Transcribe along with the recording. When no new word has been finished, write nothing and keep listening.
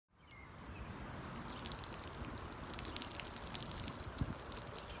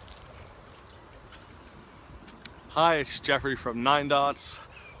Hi, it's Jeffrey from 9 Dots.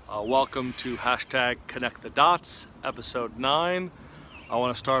 Welcome to hashtag Connect the Dots, episode 9. I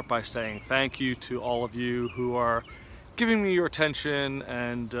want to start by saying thank you to all of you who are giving me your attention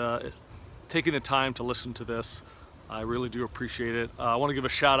and taking the time to listen to this. I really do appreciate it. I want to give a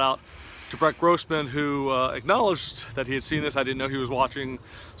shout out to Brett Grossman, who acknowledged that he had seen this. I didn't know he was watching.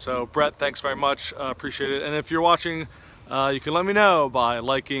 So Brett, thanks very much. Appreciate it. And if you're watching, you can let me know by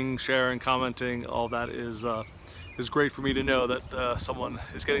liking, sharing, commenting. All that is great for me to know that someone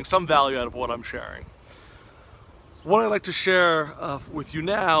is getting some value out of what I'm sharing. What I'd like to share with you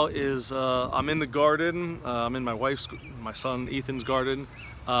now is I'm in the garden. I'm in my son Ethan's garden,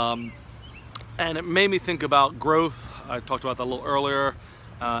 and it made me think about growth. I talked about that a little earlier,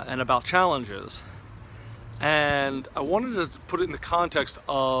 and about challenges. And I wanted to put it in the context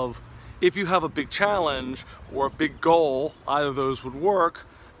of if you have a big challenge or a big goal, either of those would work,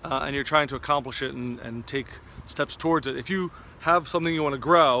 and you're trying to accomplish it and take steps towards it. If you have something you want to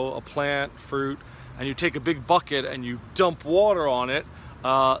grow, a plant, fruit, and you take a big bucket and you dump water on it,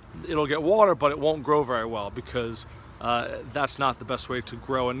 it'll get water, but it won't grow very well, because that's not the best way to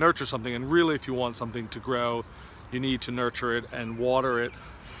grow and nurture something. And really, if you want something to grow, you need to nurture it and water it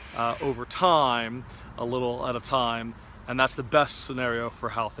over time, a little at a time, and that's the best scenario for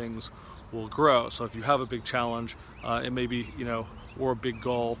how things will grow. So if you have a big challenge, it may be, or a big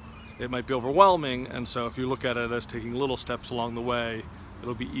goal, it might be overwhelming, and so if you look at it as taking little steps along the way,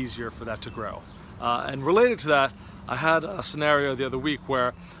 it'll be easier for that to grow. And related to that, I had a scenario the other week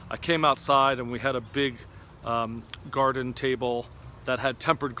where I came outside and we had a big garden table that had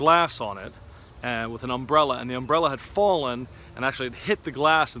tempered glass on it, and with an umbrella, and the umbrella had fallen and actually had hit the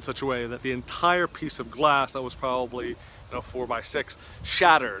glass in such a way that the entire piece of glass that was probably 4 by 6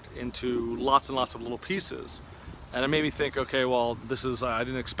 shattered into lots and lots of little pieces. And it made me think, okay, well, I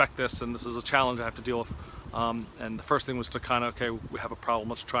didn't expect this, and this is a challenge I have to deal with. And the first thing was to okay, we have a problem,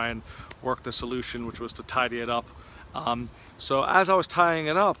 let's try and work the solution, which was to tidy it up. So as I was tying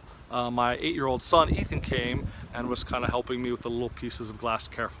it up, my 8-year-old son, Ethan, came and was kind of helping me with the little pieces of glass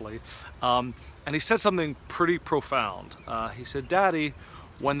carefully. And he said something pretty profound. He said, "Daddy,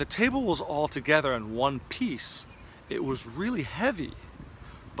 when the table was all together in one piece, it was really heavy.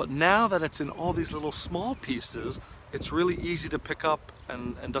 But now that it's in all these little small pieces, it's really easy to pick up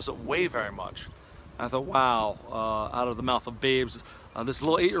and doesn't weigh very much." And I thought, wow, out of the mouth of babes, this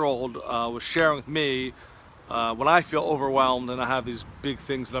little 8-year-old was sharing with me when I feel overwhelmed and I have these big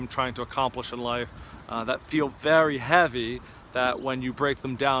things that I'm trying to accomplish in life that feel very heavy, that when you break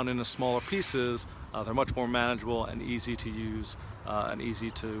them down into smaller pieces, they're much more manageable and easy to use and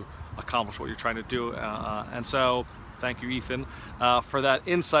easy to accomplish what you're trying to do. And so, thank you, Ethan, for that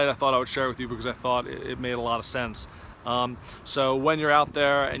insight. I thought I would share with you because I thought it made a lot of sense. So when you're out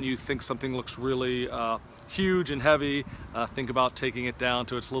there and you think something looks really huge and heavy, think about taking it down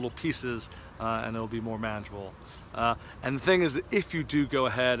to its little pieces, and it'll be more manageable. And the thing is, if you do go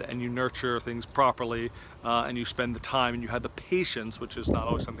ahead and you nurture things properly, and you spend the time and you have the patience, which is not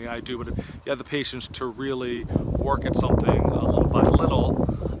always something I do, but if you have the patience to really work at something little by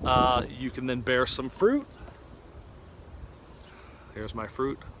little, you can then bear some fruit. Here's my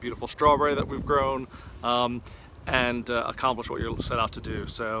fruit, beautiful strawberry that we've grown, and accomplish what you're set out to do.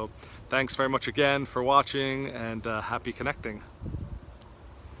 So thanks very much again for watching, and happy connecting.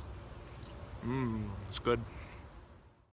 It's good.